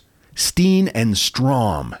yours, Steen and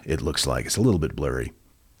Strom, it looks like. It's a little bit blurry.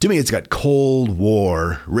 To me, it's got Cold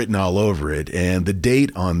War written all over it, and the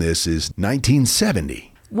date on this is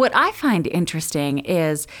 1970. What I find interesting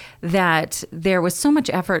is that there was so much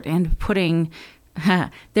effort in put into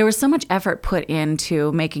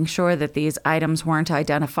making sure that these items weren't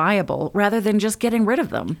identifiable rather than just getting rid of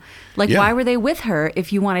them. Like, why were they with her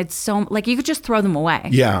if you wanted you could just throw them away?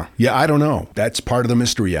 Yeah, I don't know. That's part of the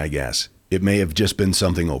mystery, I guess. It may have just been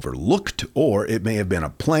something overlooked, or it may have been a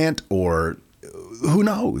plant, or who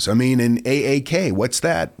knows? I mean, in AAK, what's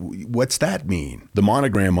that? What's that mean? The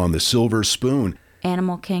monogram on the silver spoon.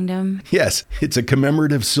 Animal Kingdom. Yes, it's a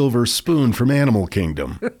commemorative silver spoon from Animal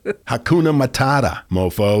Kingdom. Hakuna Matata,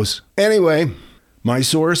 mofos. Anyway, my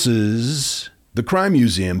sources: the Crime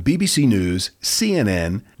Museum, BBC News,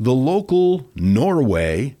 CNN, the local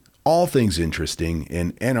Norway, All Things Interesting,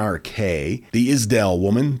 and NRK, the Isdal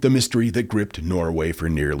woman, the mystery that gripped Norway for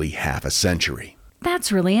nearly half a century.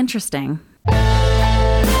 That's really interesting.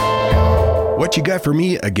 What you got for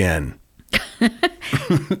me again?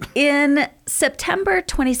 In September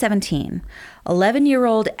 2017,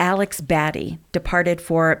 11-year-old Alex Batty departed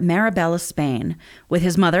for Marabella, Spain, with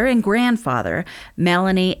his mother and grandfather,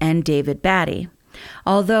 Melanie and David Batty.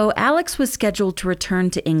 Although Alex was scheduled to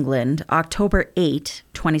return to England October 8,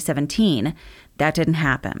 2017, that didn't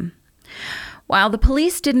happen. While the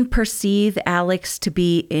police didn't perceive Alex to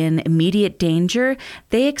be in immediate danger,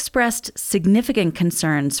 they expressed significant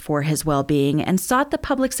concerns for his well-being and sought the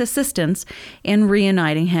public's assistance in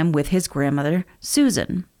reuniting him with his grandmother,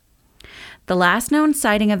 Susan. The last known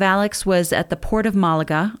sighting of Alex was at the port of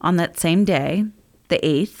Malaga on that same day, the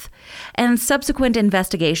 8th, and subsequent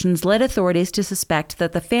investigations led authorities to suspect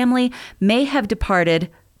that the family may have departed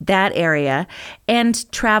that area and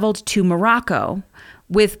traveled to Morocco,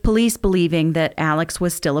 with police believing that Alex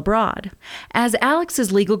was still abroad. As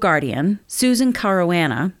Alex's legal guardian, Susan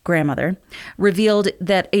Caruana, grandmother, revealed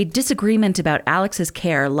that a disagreement about Alex's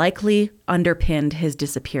care likely underpinned his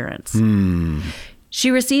disappearance. She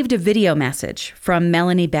received a video message from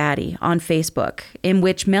Melanie Batty on Facebook in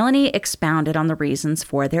which Melanie expounded on the reasons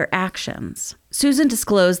for their actions. Susan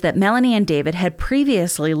disclosed that Melanie and David had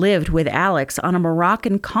previously lived with Alex on a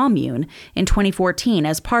Moroccan commune in 2014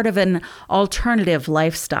 as part of an alternative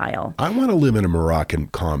lifestyle. I want to live in a Moroccan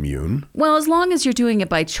commune. Well, as long as you're doing it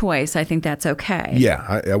by choice, I think that's okay.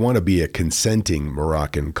 Yeah, I want to be a consenting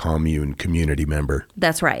Moroccan commune community member.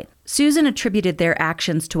 That's right. Susan attributed their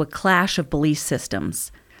actions to a clash of belief systems,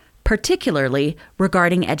 particularly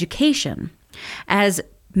regarding education, as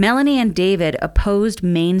Melanie and David opposed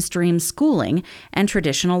mainstream schooling and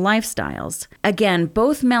traditional lifestyles. Again,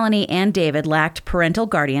 both Melanie and David lacked parental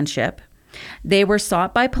guardianship. They were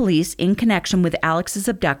sought by police in connection with Alex's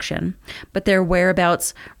abduction, but their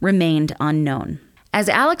whereabouts remained unknown. As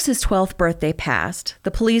Alex's 12th birthday passed,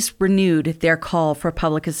 the police renewed their call for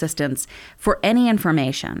public assistance for any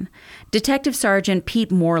information. Detective Sergeant Pete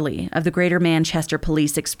Morley of the Greater Manchester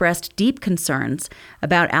Police expressed deep concerns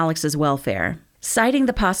about Alex's welfare, citing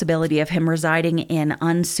the possibility of him residing in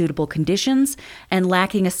unsuitable conditions and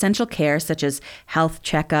lacking essential care such as health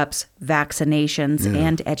checkups, vaccinations,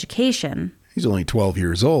 and education. He's only 12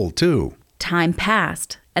 years old, too. Time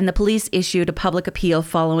passed, and the police issued a public appeal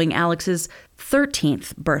following Alex's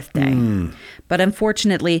 13th birthday. But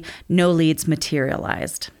unfortunately, no leads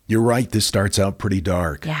materialized. You're right, this starts out pretty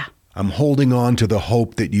dark. Yeah. I'm holding on to the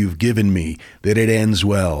hope that you've given me, that it ends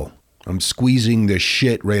well. I'm squeezing the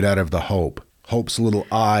shit right out of the hope. Hope's little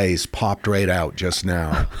eyes popped right out just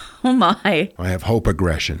now. Oh my. I have hope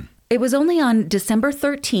aggression. It was only on December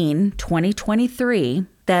 13, 2023,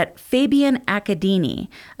 that Fabian Accadini,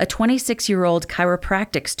 a 26-year-old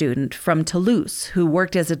chiropractic student from Toulouse who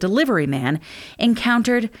worked as a delivery man,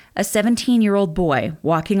 encountered a 17-year-old boy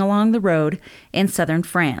walking along the road in southern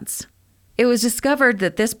France. It was discovered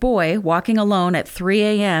that this boy, walking alone at 3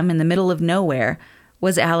 a.m. in the middle of nowhere,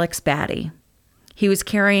 was Alex Batty. He was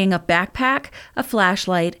carrying a backpack, a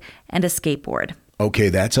flashlight, and a skateboard. Okay,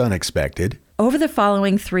 that's unexpected. Over the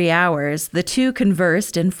following 3 hours, the two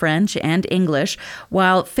conversed in French and English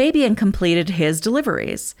while Fabian completed his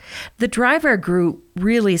deliveries. The driver grew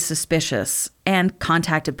really suspicious and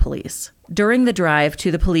contacted police. During the drive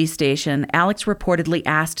to the police station, Alex reportedly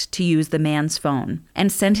asked to use the man's phone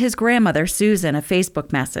and sent his grandmother, Susan, a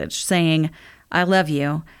Facebook message saying, "I love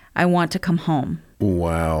you. I want to come home."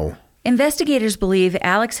 Wow. Investigators believe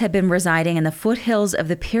Alex had been residing in the foothills of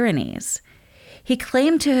the Pyrenees. He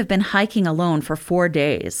claimed to have been hiking alone for 4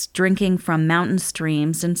 days, drinking from mountain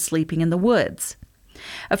streams and sleeping in the woods.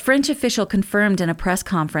 A French official confirmed in a press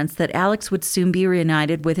conference that Alex would soon be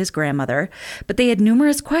reunited with his grandmother, but they had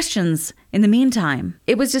numerous questions in the meantime.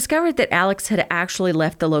 It was discovered that Alex had actually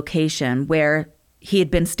left the location where he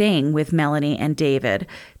had been staying with Melanie and David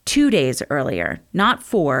 2 days earlier, not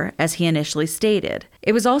 4, as he initially stated.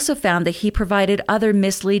 It was also found that he provided other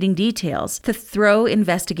misleading details to throw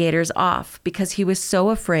investigators off because he was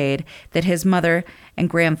so afraid that his mother and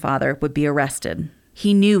grandfather would be arrested.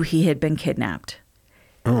 He knew he had been kidnapped.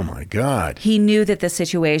 Oh my God. He knew that the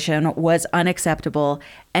situation was unacceptable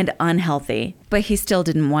and unhealthy, but he still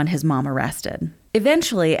didn't want his mom arrested.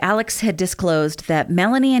 Eventually, Alex had disclosed that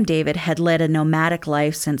Melanie and David had led a nomadic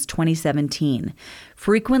life since 2017,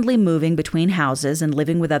 frequently moving between houses and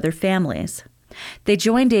living with other families. They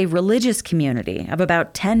joined a religious community of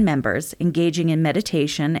about 10 members, engaging in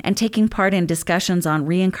meditation and taking part in discussions on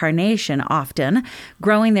reincarnation often,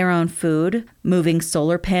 growing their own food, moving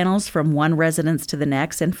solar panels from one residence to the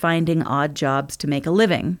next, and finding odd jobs to make a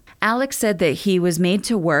living. Alex said that he was made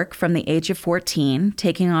to work from the age of 14,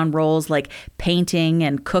 taking on roles like painting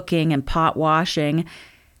and cooking and pot washing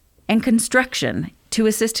and construction to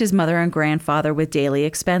assist his mother and grandfather with daily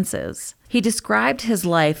expenses. He described his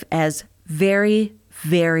life as very,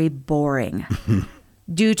 very boring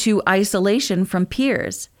due to isolation from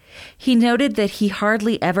peers. He noted that he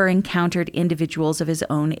hardly ever encountered individuals of his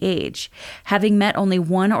own age, having met only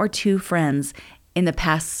 1 or 2 friends in the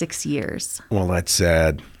past 6 years. Well, that's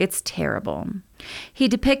sad. It's terrible. He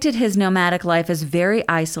depicted his nomadic life as very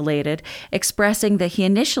isolated, expressing that he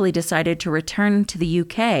initially decided to return to the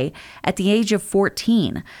UK at the age of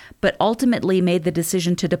 14, but ultimately made the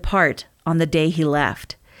decision to depart on the day he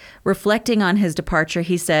left. Reflecting on his departure,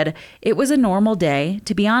 he said, "It was a normal day.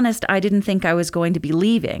 To be honest, I didn't think I was going to be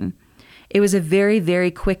leaving. It was a very,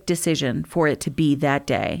 very quick decision for it to be that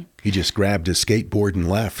day." He just grabbed his skateboard and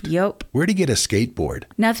left. Yep. Where'd he get a skateboard?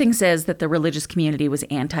 Nothing says that the religious community was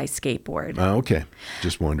anti-skateboard. Oh, okay.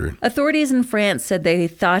 Just wondering. Authorities in France said they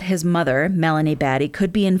thought his mother, Melanie Batty,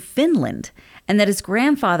 could be in Finland, and that his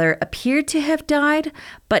grandfather appeared to have died,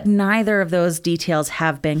 but neither of those details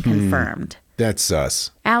have been confirmed. That's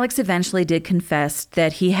sus. Alex eventually did confess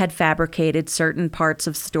that he had fabricated certain parts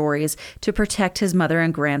of stories to protect his mother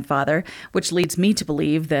and grandfather, which leads me to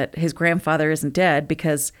believe that his grandfather isn't dead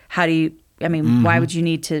because why would you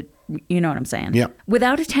need to, you know what I'm saying? Yeah.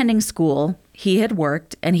 Without attending school, he had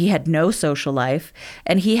worked and he had no social life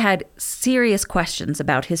and he had serious questions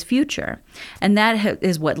about his future. And that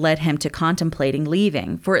is what led him to contemplating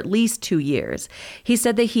leaving for at least 2 years. He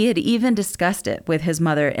said that he had even discussed it with his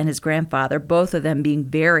mother and his grandfather, both of them being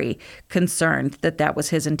very concerned that that was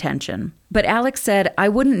his intention. But Alex said, "I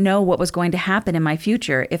wouldn't know what was going to happen in my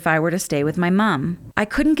future if I were to stay with my mom. I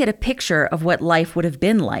couldn't get a picture of what life would have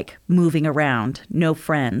been like, moving around, no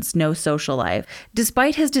friends, no social life."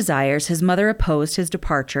 Despite his desires, his mother opposed his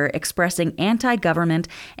departure, expressing anti-government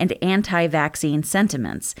and anti-vaccine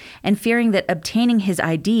sentiments, and fearing that obtaining his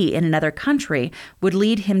ID in another country would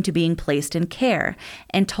lead him to being placed in care,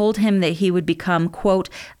 and told him that he would become, quote,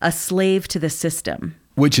 "a slave to the system."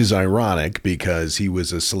 Which is ironic because he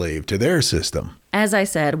was a slave to their system. As I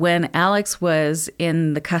said, when Alex was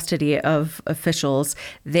in the custody of officials,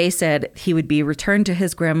 they said he would be returned to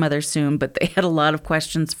his grandmother soon, but they had a lot of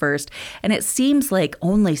questions first. And it seems like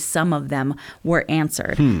only some of them were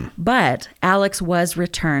answered. But Alex was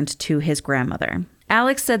returned to his grandmother.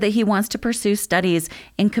 Alex said that he wants to pursue studies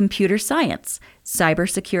in computer science,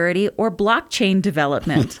 cybersecurity, or blockchain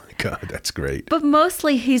development. Oh my God, that's great. But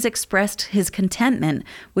mostly he's expressed his contentment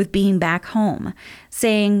with being back home,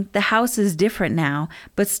 saying the house is different now,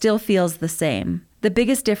 but still feels the same. The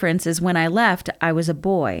biggest difference is when I left, I was a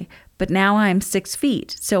boy, but now I'm 6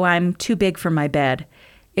 feet, so I'm too big for my bed.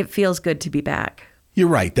 It feels good to be back. You're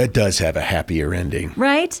right. That does have a happier ending.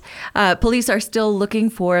 Right? Police are still looking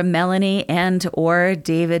for Melanie and or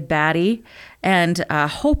David Batty and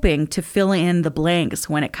hoping to fill in the blanks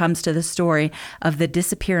when it comes to the story of the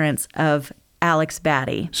disappearance of Alex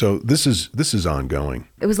Batty. So this is ongoing.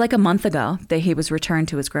 It was like a month ago that he was returned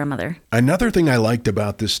to his grandmother. Another thing I liked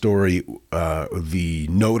about this story, the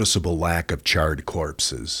noticeable lack of charred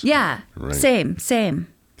corpses. Yeah, Right. Same.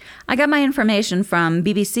 I got my information from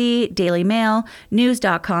BBC, Daily Mail,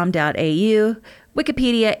 news.com.au,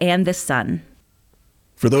 Wikipedia, and The Sun.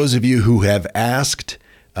 For those of you who have asked,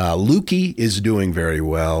 Lukey is doing very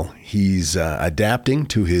well. He's adapting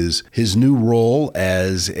to his new role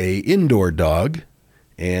as a indoor dog,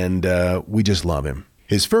 and we just love him.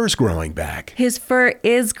 His fur's growing back. His fur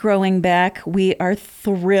is growing back. We are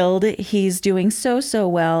thrilled. He's doing so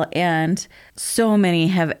well, and so many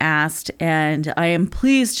have asked, and I am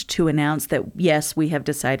pleased to announce that, yes, we have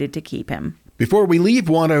decided to keep him. Before we leave,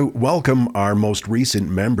 want to welcome our most recent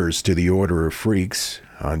members to the Order of Freaks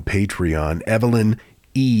on Patreon: Evelyn,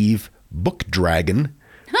 Eve, Book Dragon,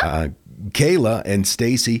 Kayla, and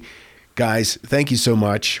Stacy. Guys, thank you so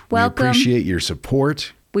much. Welcome. We appreciate your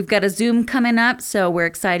support. We've got a Zoom coming up, so we're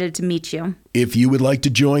excited to meet you. If you would like to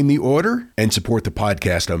join the order and support the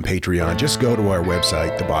podcast on Patreon, just go to our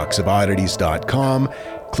website, theboxofoddities.com.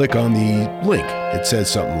 Click on the link. It says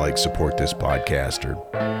something like support this podcast or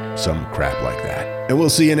some crap like that. And we'll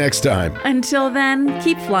see you next time. Until then,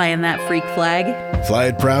 keep flying that freak flag. Fly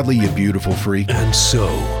it proudly, you beautiful freak. And so,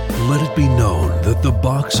 let it be known that the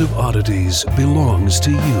Box of Oddities belongs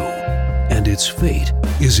to you, and its fate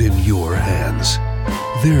is in your hands.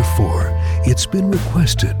 Therefore, it's been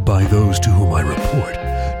requested by those to whom I report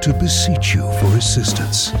to beseech you for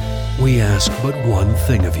assistance. We ask but one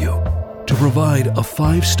thing of you: to provide a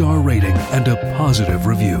 5-star rating and a positive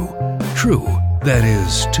review. True, that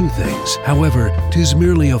is 2 things. However, 'tis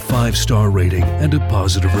merely a 5-star rating and a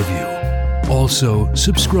positive review. Also,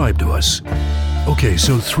 subscribe to us. Okay,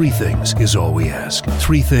 so 3 things is all we ask.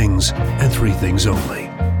 3 things and 3 things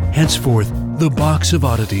only. Henceforth, the Box of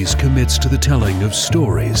Oddities commits to the telling of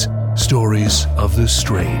stories. Stories of the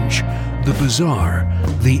strange, the bizarre,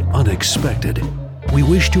 the unexpected. We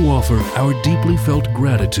wish to offer our deeply felt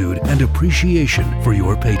gratitude and appreciation for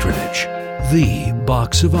your patronage.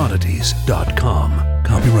 TheBoxOfOddities.com.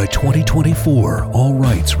 Copyright 2024, all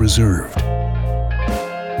rights reserved.